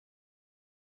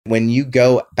When you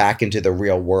go back into the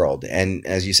real world, and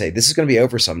as you say, this is going to be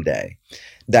over someday,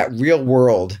 that real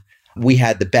world, we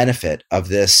had the benefit of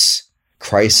this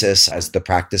crisis as the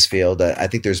practice field. I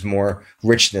think there's more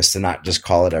richness to not just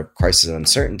call it a crisis of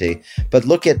uncertainty, but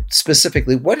look at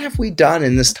specifically what have we done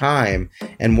in this time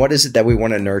and what is it that we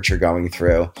want to nurture going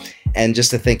through, and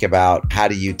just to think about how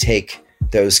do you take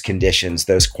those conditions,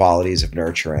 those qualities of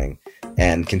nurturing,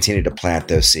 and continue to plant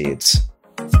those seeds.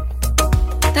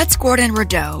 That's Gordon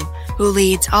Rideau, who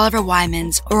leads Oliver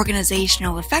Wyman's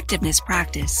organizational effectiveness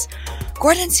practice.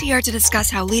 Gordon's here to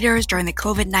discuss how leaders during the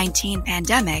COVID-19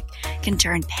 pandemic can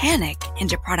turn panic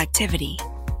into productivity.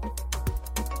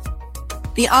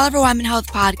 The Oliver Wyman Health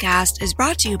Podcast is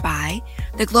brought to you by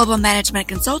the global management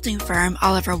consulting firm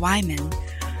Oliver Wyman.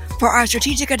 For our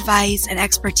strategic advice and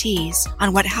expertise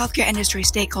on what healthcare industry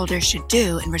stakeholders should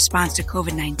do in response to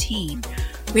COVID-19,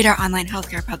 read our online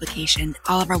healthcare publication,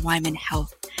 Oliver Wyman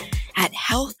Health, at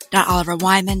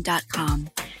health.oliverwyman.com,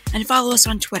 and follow us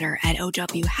on Twitter at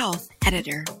OW Health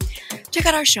Editor. Check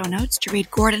out our show notes to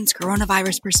read Gordon's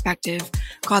coronavirus perspective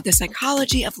called The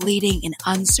Psychology of Leading in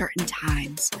Uncertain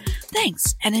Times.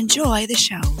 Thanks, and enjoy the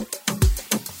show.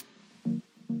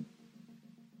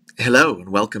 Hello, and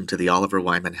welcome to the Oliver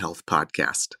Wyman Health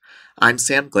Podcast. I'm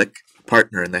Sam Glick,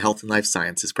 partner in the Health and Life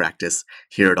Sciences practice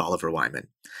here at Oliver Wyman.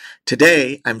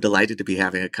 Today, I'm delighted to be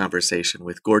having a conversation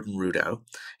with Gordon Rideau,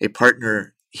 a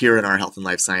partner here in our Health and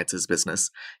Life Sciences business,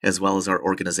 as well as our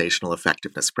organizational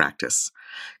effectiveness practice.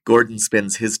 Gordon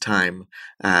spends his time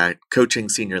coaching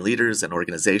senior leaders and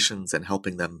organizations and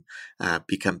helping them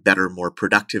become better, more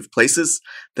productive places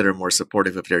that are more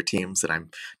supportive of their teams, and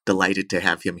I'm delighted to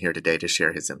have him here today to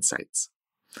share his insights.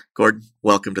 Gordon,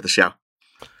 welcome to the show.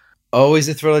 Always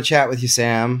a thrill to chat with you,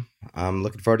 Sam. I'm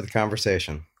looking forward to the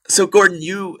conversation. So, Gordon,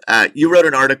 you wrote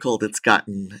an article that's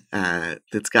gotten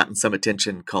some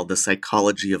attention called "The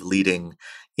Psychology of Leading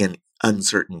in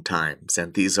Uncertain Times,"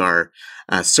 and these are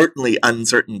certainly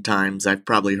uncertain times. I've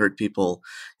probably heard people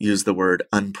use the word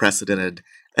unprecedented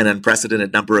an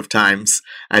unprecedented number of times.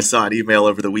 I saw an email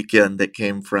over the weekend that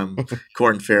came from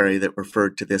Korn Ferry that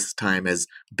referred to this time as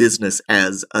business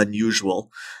as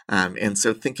unusual. And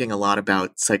so thinking a lot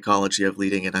about psychology of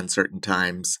leading in uncertain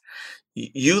times,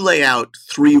 you lay out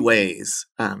three ways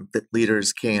that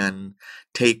leaders can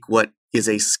take what is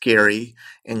a scary,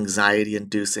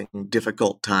 anxiety-inducing,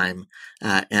 difficult time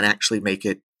and actually make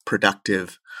it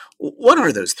productive. What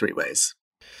are those three ways?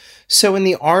 So in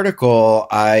the article,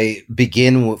 I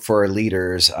begin for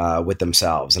leaders with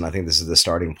themselves. And I think this is the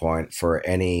starting point for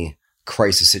any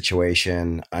crisis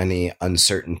situation, any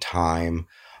uncertain time.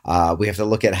 We have to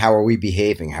look at how are we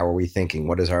behaving? How are we thinking?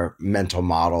 What is our mental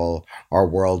model, our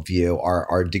worldview,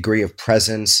 our degree of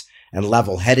presence and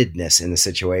level-headedness in the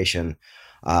situation?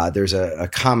 There's a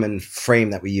common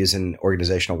frame that we use in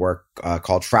organizational work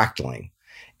called fractaling.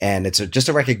 And it's just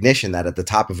a recognition that at the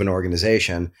top of an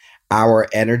organization, our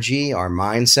energy, our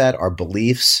mindset, our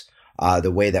beliefs,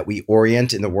 the way that we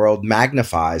orient in the world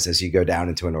magnifies as you go down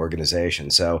into an organization.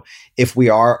 So if we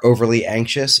are overly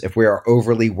anxious, if we are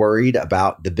overly worried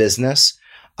about the business,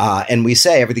 and we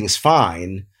say everything's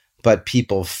fine, but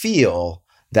people feel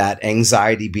that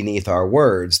anxiety beneath our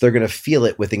words, they're going to feel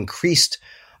it with increased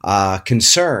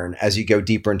concern as you go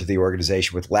deeper into the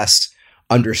organization with less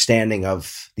understanding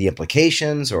of the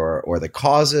implications or the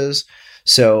causes.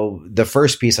 So the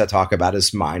first piece I talk about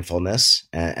is mindfulness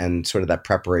and sort of that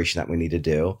preparation that we need to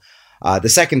do. The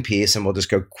second piece, and we'll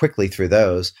just go quickly through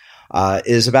those,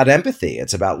 is about empathy.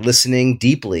 It's about listening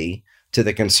deeply to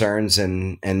the concerns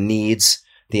and needs,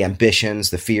 the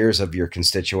ambitions, the fears of your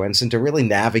constituents, and to really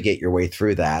navigate your way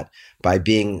through that by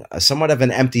being somewhat of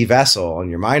an empty vessel on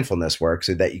your mindfulness work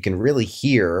so that you can really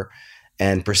hear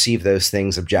and perceive those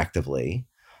things objectively.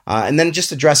 And then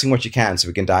just addressing what you can so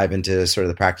we can dive into sort of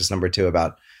the practice number 2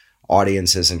 about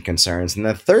audiences and concerns. And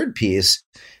the third piece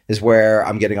is where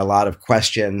I'm getting a lot of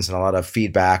questions and a lot of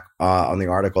feedback on the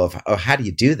article of how do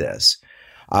you do this,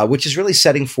 which is really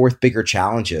setting forth bigger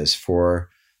challenges for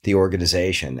the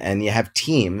organization. And you have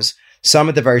teams, some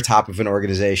at the very top of an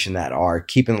organization that are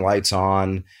keeping the lights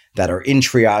on, that are in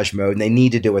triage mode, and they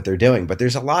need to do what they're doing. But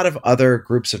there's a lot of other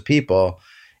groups of people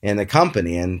in the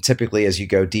company, and typically as you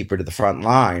go deeper to the front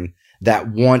line, that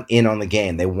want in on the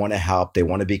game. They want to help, they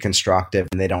want to be constructive,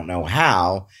 and they don't know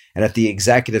how. And if the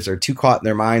executives are too caught in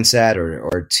their mindset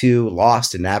or too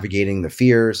lost in navigating the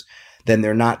fears, then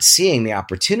they're not seeing the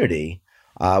opportunity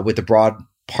with the broad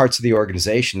parts of the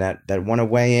organization that want to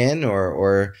weigh in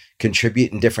or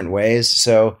contribute in different ways.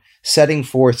 So setting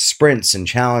forth sprints and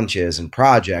challenges and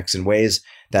projects in ways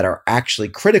that are actually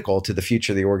critical to the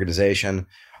future of the organization.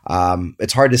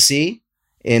 It's hard to see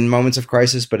in moments of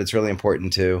crisis, but it's really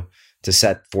important to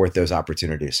set forth those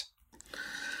opportunities.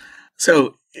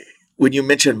 So when you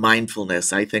mention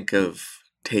mindfulness, I think of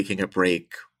taking a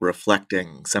break,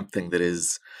 reflecting, something that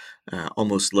is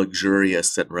almost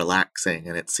luxurious and relaxing.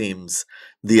 And it seems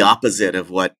the opposite of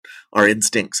what our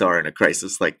instincts are in a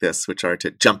crisis like this, which are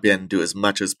to jump in, do as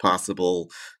much as possible,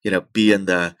 be in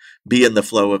the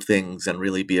flow of things and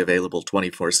really be available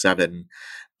 24/7.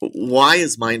 Why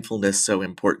is mindfulness so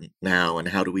important now, and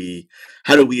how do we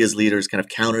as leaders kind of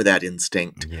counter that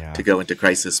instinct to go into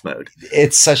crisis mode?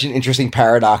 It's such an interesting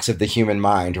paradox of the human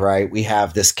mind, right? We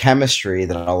have this chemistry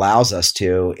that allows us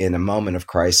to, in a moment of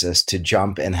crisis, to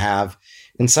jump and have,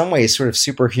 in some ways, sort of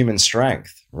superhuman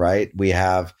strength, right? We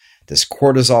have this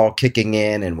cortisol kicking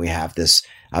in, and we have this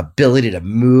ability to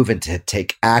move and to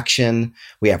take action.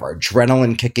 We have our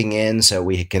adrenaline kicking in, so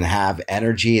we can have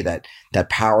energy that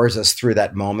powers us through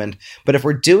that moment. But if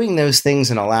we're doing those things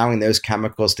and allowing those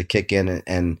chemicals to kick in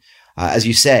and as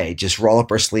you say, just roll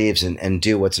up our sleeves and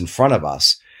do what's in front of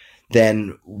us,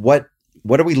 then what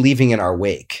are we leaving in our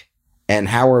wake? And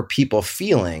how are people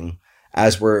feeling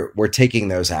as we're taking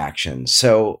those actions?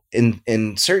 So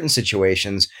in certain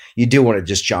situations, you do want to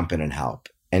just jump in and help,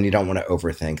 and you don't want to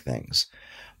overthink things.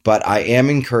 But I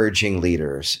am encouraging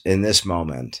leaders in this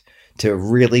moment to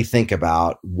really think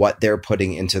about what they're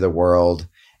putting into the world,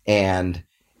 and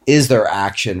is their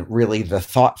action really the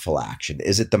thoughtful action?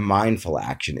 Is it the mindful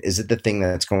action? Is it the thing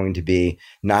that's going to be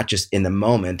not just in the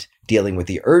moment dealing with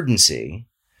the urgency,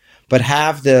 but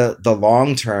have the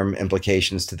long-term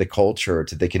implications to the culture,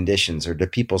 to the conditions, or to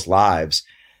people's lives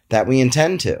that we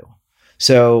intend to?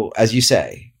 So as you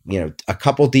say, a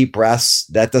couple deep breaths,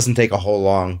 that doesn't take a whole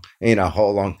long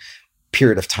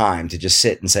period of time to just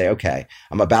sit and say, okay,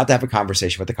 I'm about to have a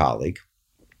conversation with a colleague.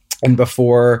 And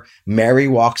before Mary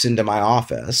walks into my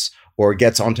office or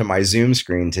gets onto my Zoom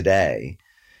screen today,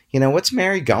 what's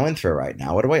Mary going through right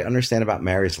now? What do I understand about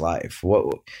Mary's life?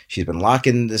 She's been locked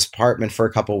in this apartment for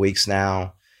a couple of weeks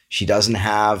now. She doesn't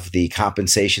have the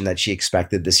compensation that she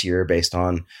expected this year based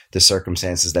on the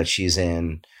circumstances that she's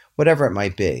in, whatever it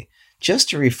might be. Just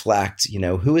to reflect,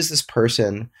 who is this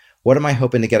person? What am I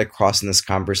hoping to get across in this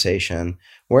conversation?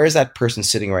 Where is that person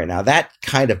sitting right now? That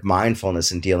kind of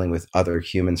mindfulness in dealing with other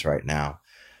humans right now,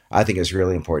 I think is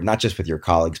really important, not just with your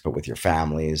colleagues, but with your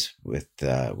families, with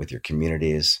your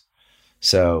communities.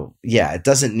 So yeah, it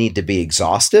doesn't need to be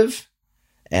exhaustive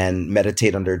and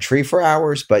meditate under a tree for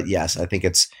hours. But yes, I think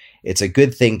it's a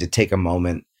good thing to take a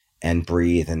moment and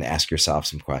breathe and ask yourself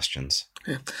some questions.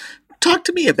 Yeah. Talk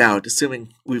to me about,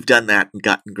 assuming we've done that and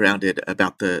gotten grounded,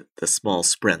 about the small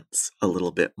sprints a little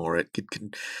bit more. It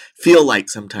can feel like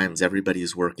sometimes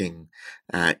everybody's working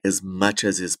as much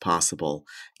as is possible.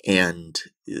 And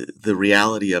the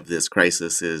reality of this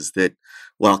crisis is that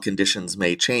while conditions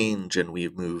may change and we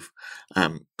move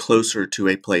closer to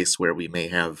a place where we may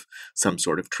have some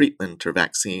sort of treatment or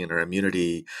vaccine or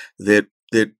immunity, that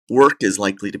work is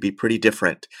likely to be pretty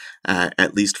different,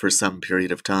 at least for some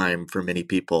period of time for many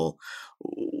people.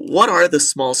 What are the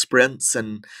small sprints,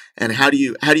 and how do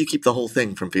you keep the whole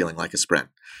thing from feeling like a sprint?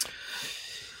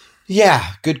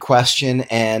 Yeah, good question.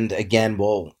 And again,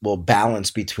 we'll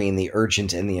balance between the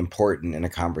urgent and the important in a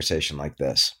conversation like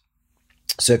this.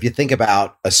 So if you think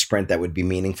about a sprint that would be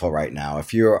meaningful right now,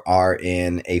 if you are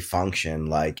in a function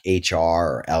like HR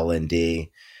or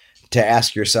L&D, to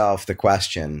ask yourself the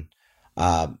question,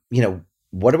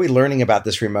 what are we learning about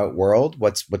this remote world?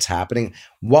 What's happening?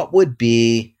 What would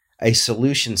be a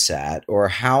solution set, or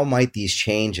how might these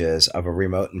changes of a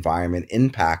remote environment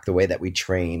impact the way that we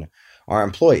train our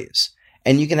employees?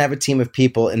 And you can have a team of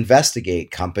people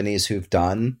investigate companies who've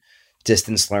done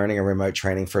distance learning or remote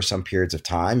training for some periods of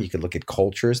time. You could look at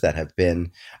cultures that have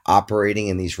been operating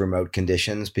in these remote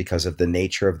conditions because of the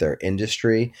nature of their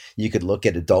industry. You could look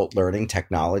at adult learning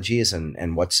technologies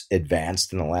and what's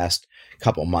advanced in the last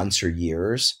couple months or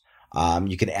years.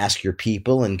 You can ask your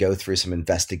people and go through some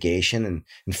investigation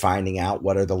and finding out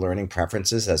what are the learning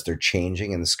preferences as they're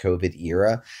changing in this COVID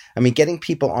era. I mean, getting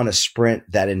people on a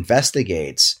sprint that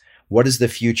investigates what is the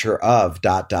future of ...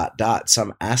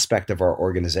 some aspect of our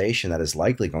organization that is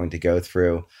likely going to go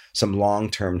through some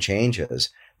long-term changes.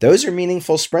 Those are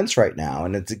meaningful sprints right now.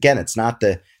 And it's not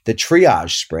the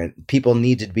triage sprint. People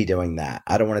need to be doing that.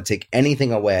 I don't want to take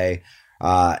anything away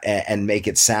and make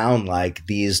it sound like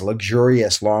these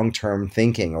luxurious long-term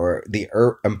thinking or the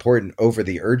important over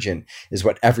the urgent is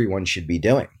what everyone should be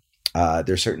doing.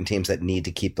 There's certain teams that need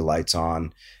to keep the lights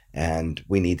on, and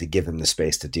we need to give them the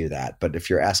space to do that. But if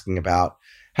you're asking about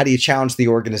how do you challenge the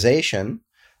organization,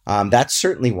 that's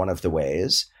certainly one of the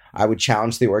ways. I would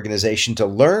challenge the organization to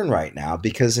learn right now,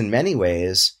 because in many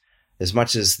ways, as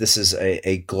much as this is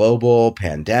a global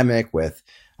pandemic with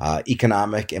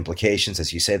economic implications,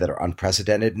 as you say, that are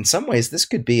unprecedented, in some ways, this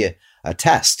could be a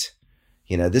test.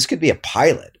 This could be a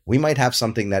pilot. We might have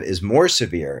something that is more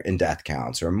severe in death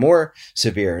counts or more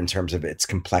severe in terms of its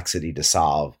complexity to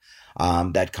solve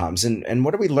that comes. And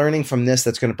what are we learning from this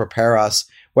that's going to prepare us,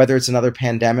 whether it's another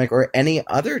pandemic or any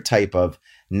other type of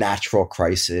natural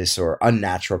crisis or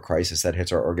unnatural crisis that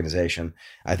hits our organization?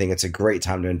 I think it's a great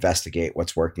time to investigate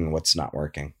what's working and what's not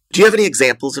working. Do you have any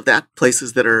examples of that?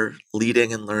 Places that are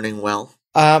leading and learning well?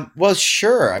 Well,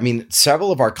 sure. I mean,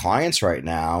 several of our clients right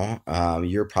now,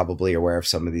 you're probably aware of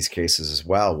some of these cases as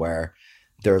well, where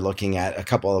they're looking at, a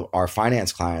couple of our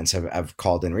finance clients have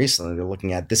called in recently. They're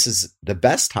looking at, this is the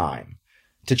best time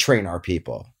to train our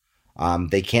people.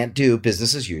 They can't do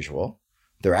business as usual.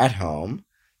 They're at home.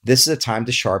 This is a time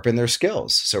to sharpen their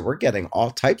skills. So we're getting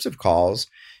all types of calls.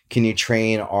 Can you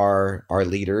train our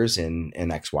leaders in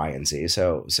X, Y, and Z?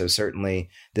 So certainly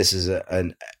this is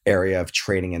an area of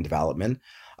training and development.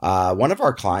 One of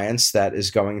our clients that is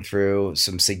going through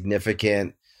some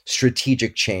significant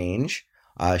strategic change,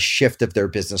 shift of their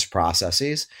business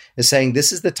processes, is saying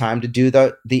this is the time to do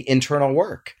the internal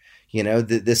work.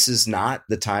 This is not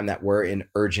the time that we're in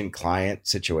urgent client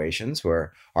situations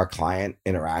where our client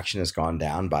interaction has gone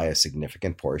down by a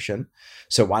significant portion.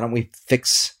 So why don't we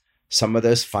fix some of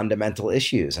those fundamental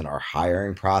issues in our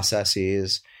hiring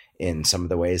processes, in some of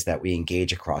the ways that we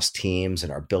engage across teams,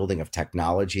 and our building of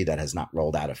technology that has not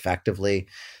rolled out effectively.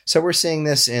 So we're seeing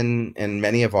this in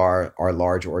many of our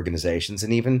large organizations,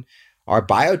 and even our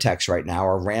biotechs right now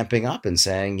are ramping up and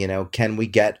saying, can we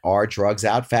get our drugs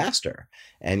out faster?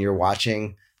 And you're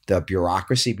watching the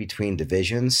bureaucracy between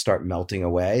divisions start melting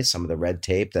away, some of the red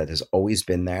tape that has always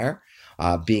been there,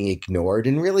 being ignored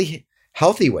in really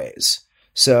healthy ways.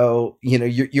 So,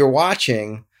 you're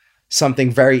watching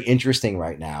something very interesting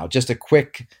right now. Just a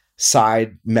quick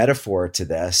side metaphor to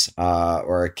this,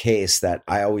 or a case that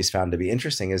I always found to be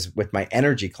interesting, is with my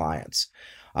energy clients.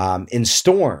 In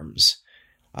storms,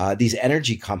 these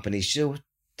energy companies do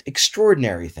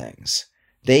extraordinary things.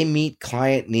 They meet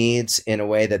client needs in a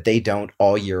way that they don't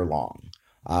all year long.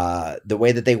 The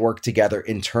way that they work together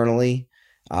internally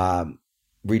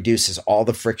reduces all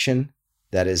the friction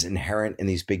that is inherent in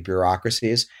these big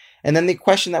bureaucracies. And then the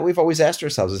question that we've always asked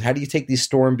ourselves is, how do you take these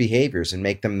storm behaviors and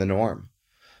make them the norm?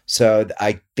 So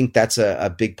I think that's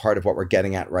a big part of what we're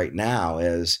getting at right now,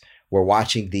 is we're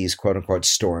watching these quote unquote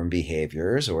storm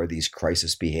behaviors or these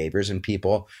crisis behaviors, and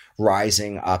people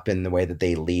rising up in the way that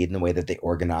they lead and the way that they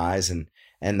organize, and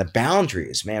the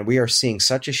boundaries. Man, we are seeing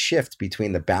such a shift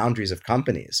between the boundaries of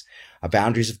companies,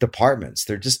 boundaries of departments.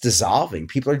 They're just dissolving.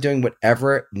 People are doing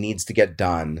whatever needs to get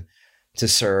done to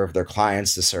serve their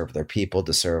clients, to serve their people,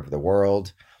 to serve the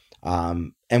world.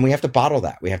 And we have to bottle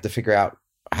that. We have to figure out,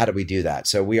 how do we do that?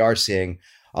 So we are seeing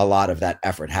a lot of that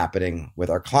effort happening with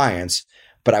our clients,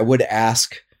 but I would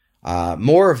ask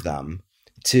more of them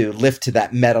to lift to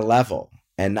that meta level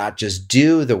and not just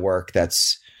do the work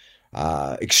that's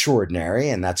extraordinary,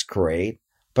 and that's great,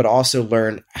 but also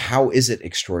learn, how is it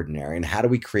extraordinary and how do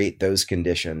we create those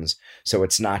conditions so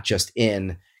it's not just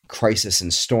in crisis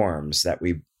and storms that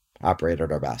we operate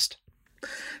at our best.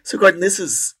 So, Gordon, this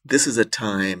is a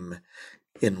time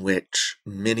in which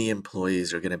many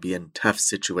employees are going to be in tough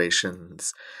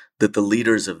situations that the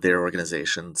leaders of their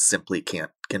organizations simply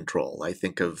can't control. I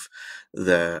think of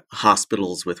the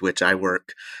hospitals with which I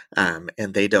work, and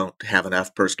they don't have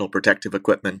enough personal protective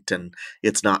equipment, and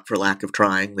it's not for lack of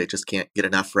trying. They just can't get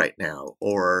enough right now.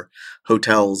 Or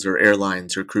hotels or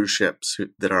airlines or cruise ships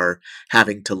that are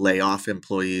having to lay off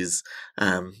employees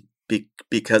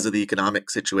because of the economic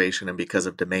situation and because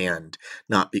of demand,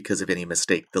 not because of any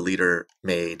mistake the leader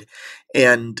made.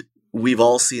 And we've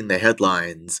all seen the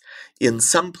headlines. In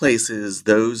some places,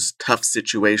 those tough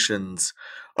situations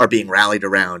are being rallied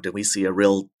around, and we see a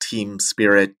real team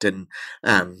spirit, and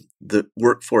the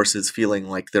workforce is feeling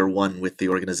like they're one with the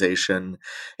organization.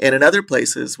 And in other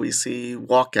places, we see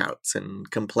walkouts and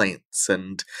complaints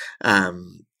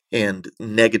and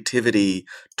negativity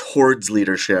towards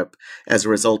leadership as a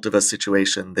result of a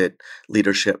situation that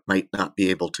leadership might not be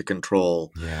able to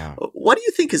control. Yeah. What do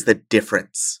you think is the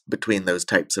difference between those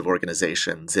types of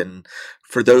organizations? And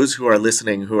for those who are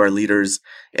listening, who are leaders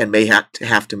and may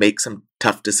have to make some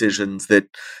tough decisions that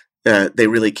they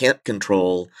really can't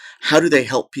control, how do they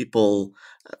help people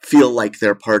feel like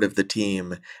they're part of the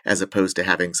team as opposed to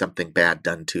having something bad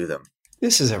done to them?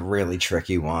 This is a really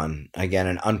tricky one. Again,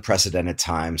 in unprecedented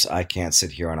times, I can't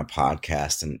sit here on a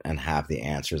podcast and have the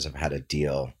answers of how to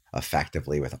deal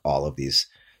effectively with all of these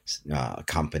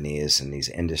companies and these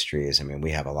industries. I mean, we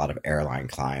have a lot of airline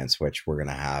clients, which we're going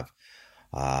to have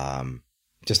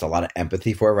just a lot of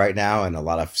empathy for right now and a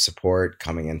lot of support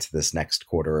coming into this next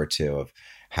quarter or two of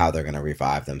how they're going to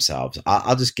revive themselves.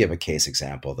 I'll just give a case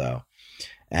example, though,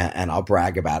 and I'll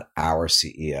brag about our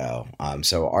CEO.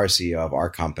 So our CEO of our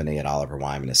company at Oliver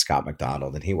Wyman is Scott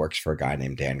McDonald, and he works for a guy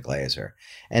named Dan Glazer.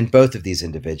 And both of these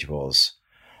individuals,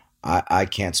 I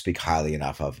can't speak highly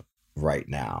enough of right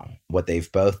now. What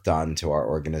they've both done to our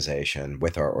organization,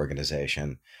 with our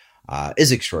organization,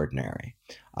 is extraordinary.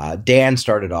 Dan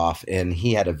started off and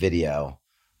he had a video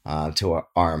to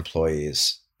our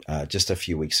employees just a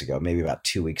few weeks ago, maybe about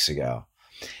 2 weeks ago.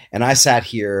 And I sat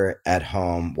here at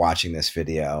home watching this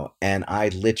video and I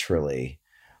literally,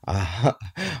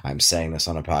 I'm saying this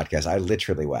on a podcast, I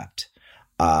literally wept.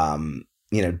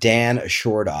 Dan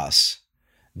assured us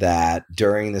that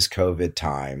during this COVID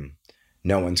time,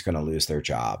 no one's going to lose their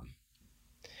job.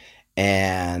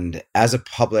 And as a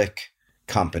public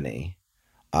company,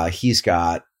 he's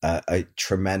got a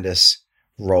tremendous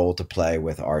role to play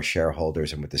with our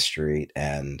shareholders and with the street.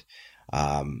 And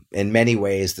in many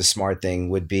ways, the smart thing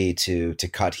would be to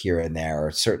cut here and there,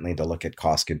 or certainly to look at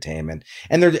cost containment.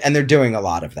 And they're doing a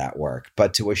lot of that work.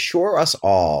 But to assure us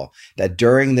all that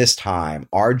during this time,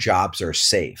 our jobs are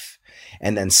safe.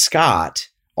 And then Scott,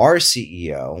 our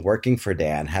CEO, working for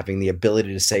Dan, having the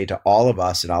ability to say to all of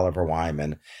us at Oliver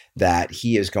Wyman that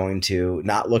he is going to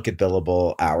not look at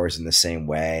billable hours in the same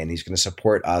way, and he's going to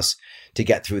support us to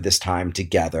get through this time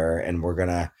together. And we're going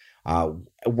to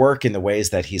work in the ways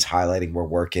that he's highlighting we're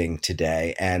working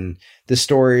today. And the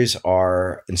stories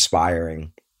are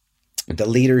inspiring. The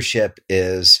leadership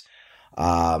is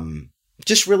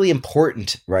just really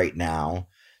important right now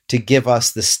to give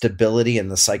us the stability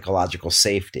and the psychological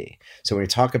safety. So when we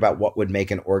talk about what would make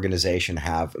an organization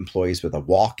have employees with a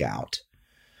walkout,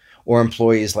 or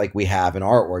employees like we have in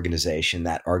our organization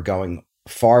that are going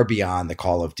far beyond the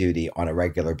call of duty on a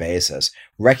regular basis,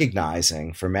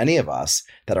 recognizing for many of us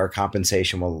that our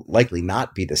compensation will likely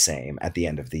not be the same at the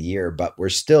end of the year, but we're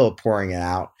still pouring it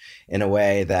out in a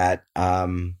way that,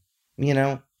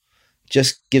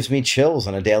 just gives me chills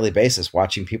on a daily basis,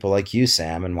 watching people like you,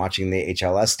 Sam, and watching the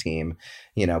HLS team,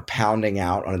 pounding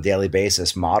out on a daily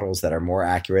basis models that are more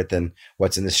accurate than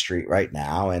what's in the street right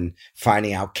now, and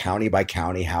finding out county by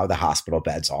county how the hospital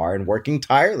beds are, and working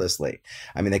tirelessly.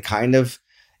 I mean, the kind of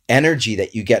energy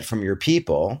that you get from your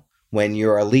people when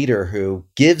you're a leader who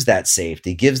gives that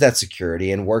safety, gives that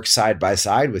security, and works side by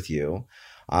side with you,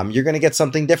 you're going to get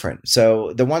something different.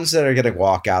 So the ones that are getting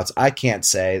walkouts, I can't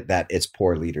say that it's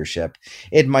poor leadership.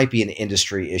 It might be an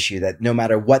industry issue that no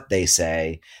matter what they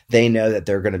say, they know that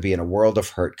they're going to be in a world of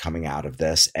hurt coming out of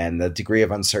this. And the degree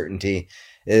of uncertainty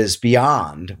is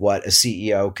beyond what a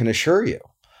CEO can assure you.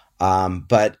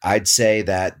 But I'd say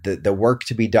that the work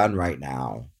to be done right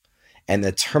now and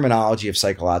the terminology of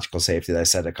psychological safety that I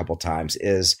said a couple of times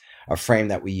is a frame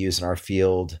that we use in our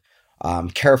field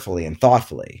carefully and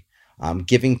thoughtfully.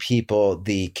 Giving people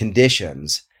the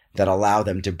conditions that allow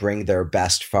them to bring their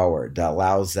best forward, that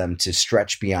allows them to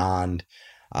stretch beyond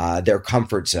their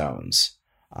comfort zones.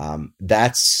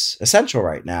 That's essential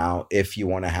right now if you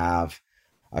want to have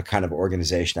a kind of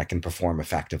organization that can perform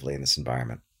effectively in this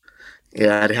environment.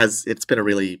 Yeah, it's been a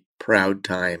really proud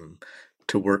time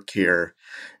to work here.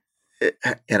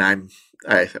 And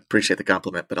I appreciate the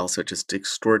compliment, but also just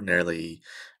extraordinarily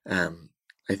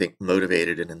I think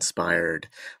motivated and inspired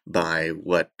by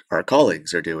what our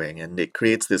colleagues are doing, and it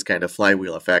creates this kind of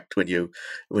flywheel effect when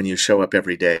you show up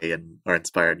every day and are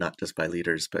inspired not just by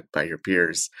leaders but by your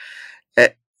peers.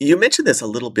 You mentioned this a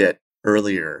little bit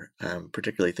earlier,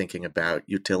 particularly thinking about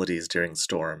utilities during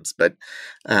storms, but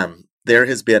there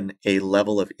has been a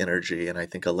level of energy and I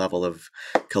think a level of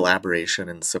collaboration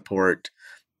and support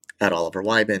at Oliver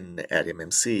Wyman, at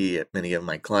MMC, at many of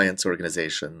my clients'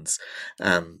 organizations,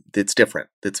 that's different.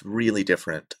 That's really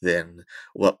different than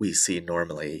what we see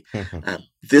normally.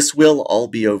 This will all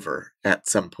be over at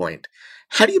some point.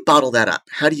 How do you bottle that up?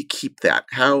 How do you keep that?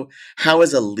 How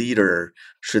as a leader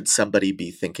should somebody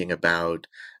be thinking about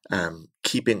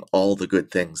keeping all the good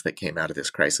things that came out of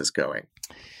this crisis going?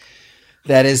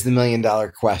 That is the $1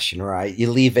 million question, right? You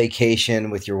leave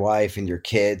vacation with your wife and your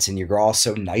kids, and you're all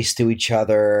so nice to each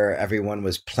other. Everyone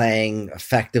was playing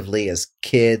effectively as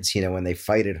kids, when they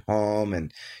fight at home,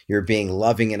 and you're being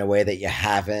loving in a way that you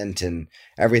haven't, and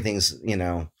everything's,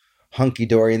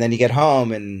 hunky-dory. And then you get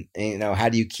home and, how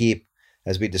do you keep,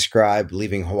 as we described,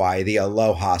 leaving Hawaii, the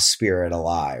aloha spirit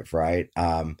alive, right?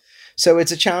 So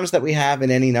it's a challenge that we have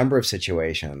in any number of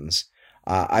situations.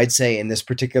 I'd say in this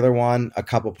particular one, a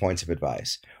couple points of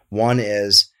advice. One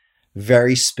is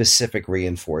very specific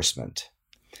reinforcement.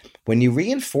 When you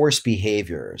reinforce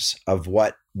behaviors of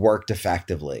what worked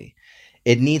effectively,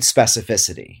 it needs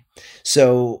specificity.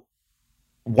 So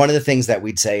one of the things that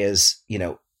we'd say is,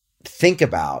 think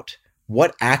about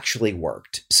what actually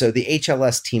worked. So the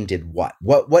HLS team did what?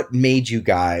 What made you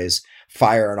guys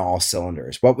fire on all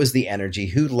cylinders? What was the energy?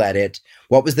 Who led it?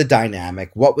 What was the dynamic?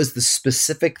 What was the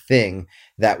specific thing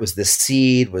that was the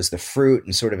seed, was the fruit,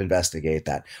 and sort of investigate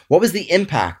that? What was the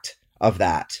impact of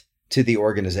that to the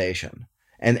organization?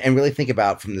 And really think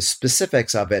about, from the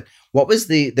specifics of it, what was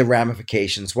the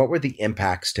ramifications? What were the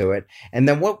impacts to it? And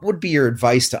then what would be your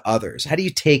advice to others? How do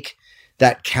you take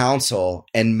that counsel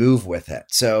and move with it?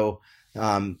 So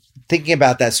thinking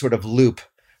about that sort of loop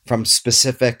from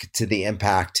specific to the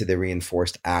impact to the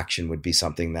reinforced action would be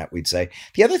something that we'd say.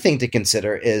 The other thing to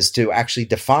consider is to actually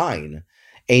define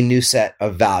a new set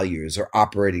of values or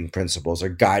operating principles or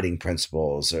guiding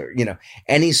principles, or,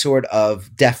 any sort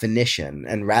of definition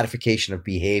and ratification of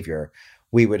behavior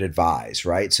we would advise,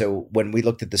 right? So when we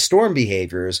looked at the STORM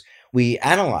behaviors, we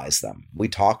analyzed them. We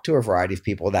talked to a variety of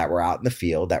people that were out in the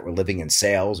field, that were living in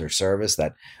sales or service,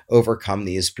 that overcome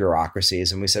these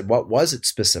bureaucracies. And we said, what was it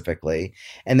specifically?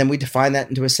 And then we defined that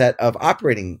into a set of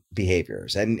operating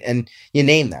behaviors. And you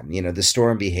name them, the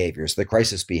STORM behaviors, the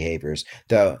crisis behaviors,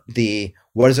 the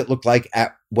what does it look like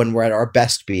when we're at our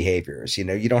best behaviors?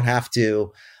 You don't have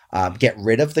to get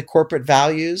rid of the corporate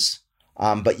values,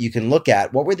 but you can look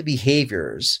at what were the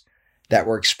behaviors that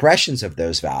were expressions of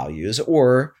those values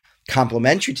or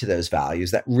complementary to those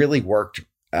values that really worked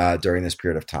during this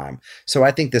period of time. So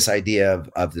I think this idea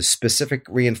of the specific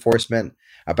reinforcement,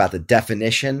 about the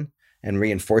definition and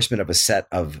reinforcement of a set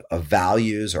of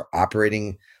values or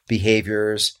operating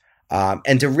behaviors,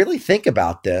 and to really think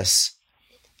about this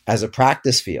as a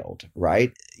practice field,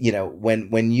 right?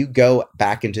 When you go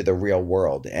back into the real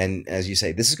world, and as you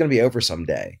say, this is going to be over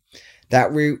someday,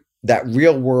 that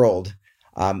real world,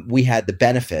 we had the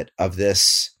benefit of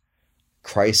this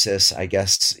crisis, I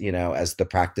guess, as the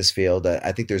practice field.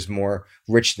 I think there's more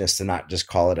richness to not just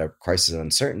call it a crisis of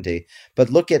uncertainty,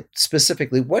 but look at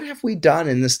specifically, what have we done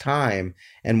in this time,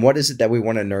 and what is it that we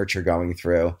want to nurture going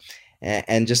through?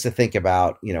 And just to think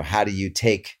about, how do you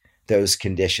take those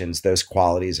conditions, those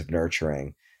qualities of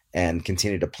nurturing, and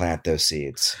continue to plant those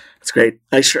seeds? That's great.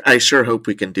 I sure hope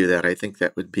we can do that. I think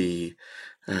that would be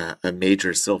a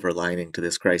major silver lining to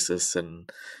this crisis,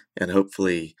 and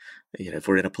hopefully, if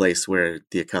we're in a place where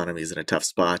the economy is in a tough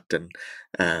spot and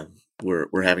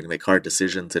we're having to make hard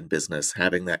decisions in business,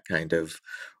 having that kind of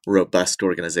robust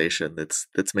organization that's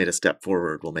made a step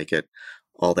forward will make it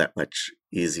all that much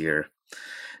easier.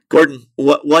 Gordon,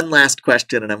 one last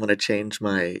question, and I'm going to change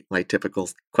my typical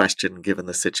question given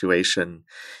the situation.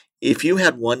 If you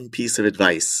had one piece of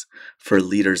advice for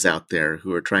leaders out there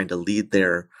who are trying to lead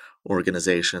their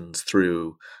organizations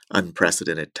through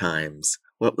unprecedented times,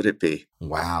 what would it be?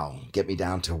 Wow. Get me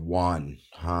down to one,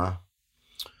 huh?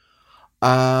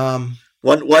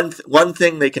 One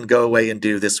thing they can go away and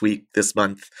do this week, this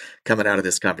month, coming out of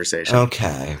this conversation.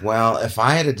 Okay. Well, if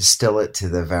I had to distill it to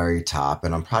the very top,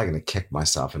 and I'm probably going to kick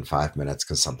myself in 5 minutes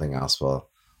because something else will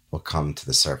come to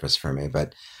the surface for me,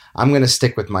 but I'm going to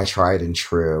stick with my tried and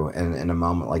true. And in a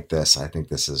moment like this, I think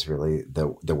this is really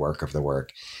the work of the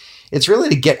work. It's really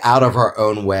to get out of our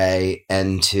own way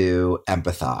and to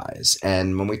empathize.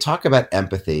 And when we talk about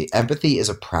empathy is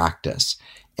a practice.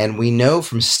 And we know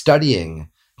from studying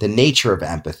the nature of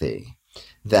empathy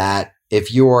that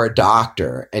if you are a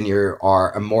doctor and you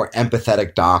are a more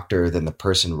empathetic doctor than the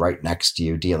person right next to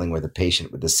you dealing with a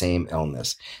patient with the same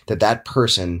illness, that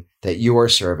person that you are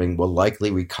serving will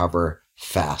likely recover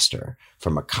faster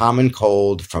from a common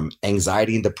cold, from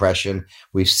anxiety and depression.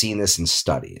 We've seen this in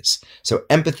studies. So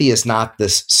empathy is not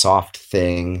this soft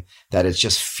thing that is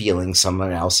just feeling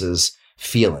someone else's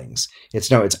feelings.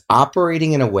 It's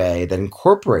operating in a way that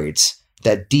incorporates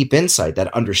that deep insight,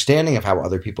 that understanding of how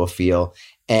other people feel,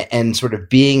 and sort of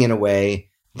being in a way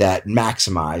that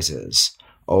maximizes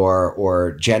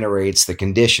or generates the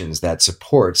conditions that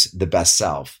supports the best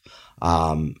self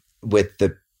with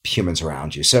the humans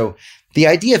around you. So the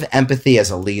idea of empathy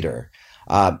as a leader,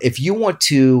 if you want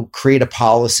to create a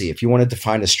policy, if you want to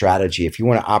define a strategy, if you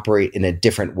want to operate in a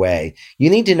different way, you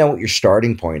need to know what your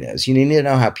starting point is. You need to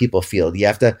know how people feel. You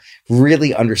have to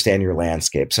really understand your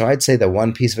landscape. So I'd say the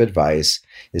one piece of advice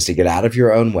is to get out of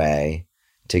your own way,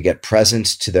 to get present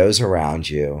to those around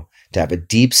you, to have a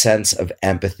deep sense of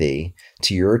empathy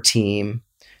to your team,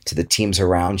 to the teams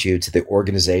around you, to the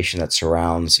organization that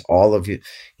surrounds all of you,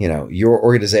 your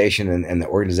organization and the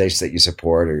organizations that you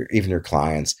support, or even your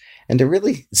clients, and to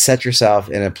really set yourself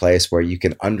in a place where you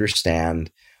can understand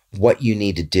what you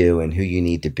need to do and who you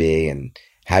need to be and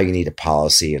how you need to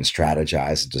policy and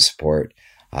strategize and to support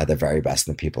the very best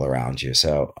in the people around you.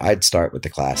 So I'd start with the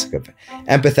classic of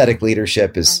empathetic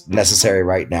leadership is necessary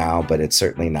right now, but it's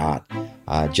certainly not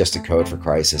just a code for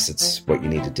crisis. It's what you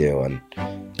need to do, and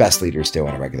best leaders do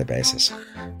on a regular basis.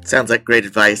 Sounds like great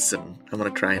advice, and I'm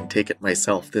going to try and take it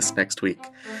myself this next week.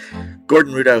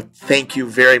 Gordon Rudow, thank you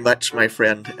very much, my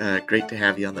friend. Great to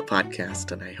have you on the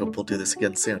podcast, and I hope we'll do this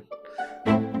again soon.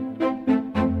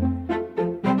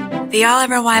 The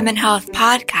Oliver Wyman Health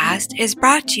Podcast is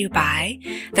brought to you by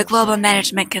the global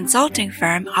management consulting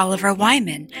firm Oliver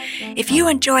Wyman. If you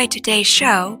enjoyed today's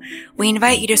show, we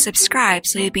invite you to subscribe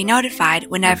so you'll be notified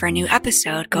whenever a new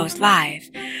episode goes live.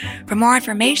 For more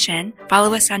information,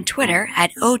 follow us on Twitter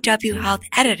at OW Health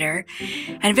Editor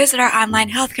and visit our online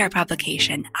healthcare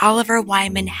publication, Oliver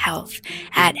Wyman Health,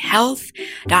 at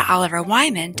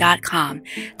health.oliverwyman.com.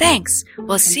 Thanks.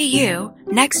 We'll see you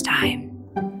next time.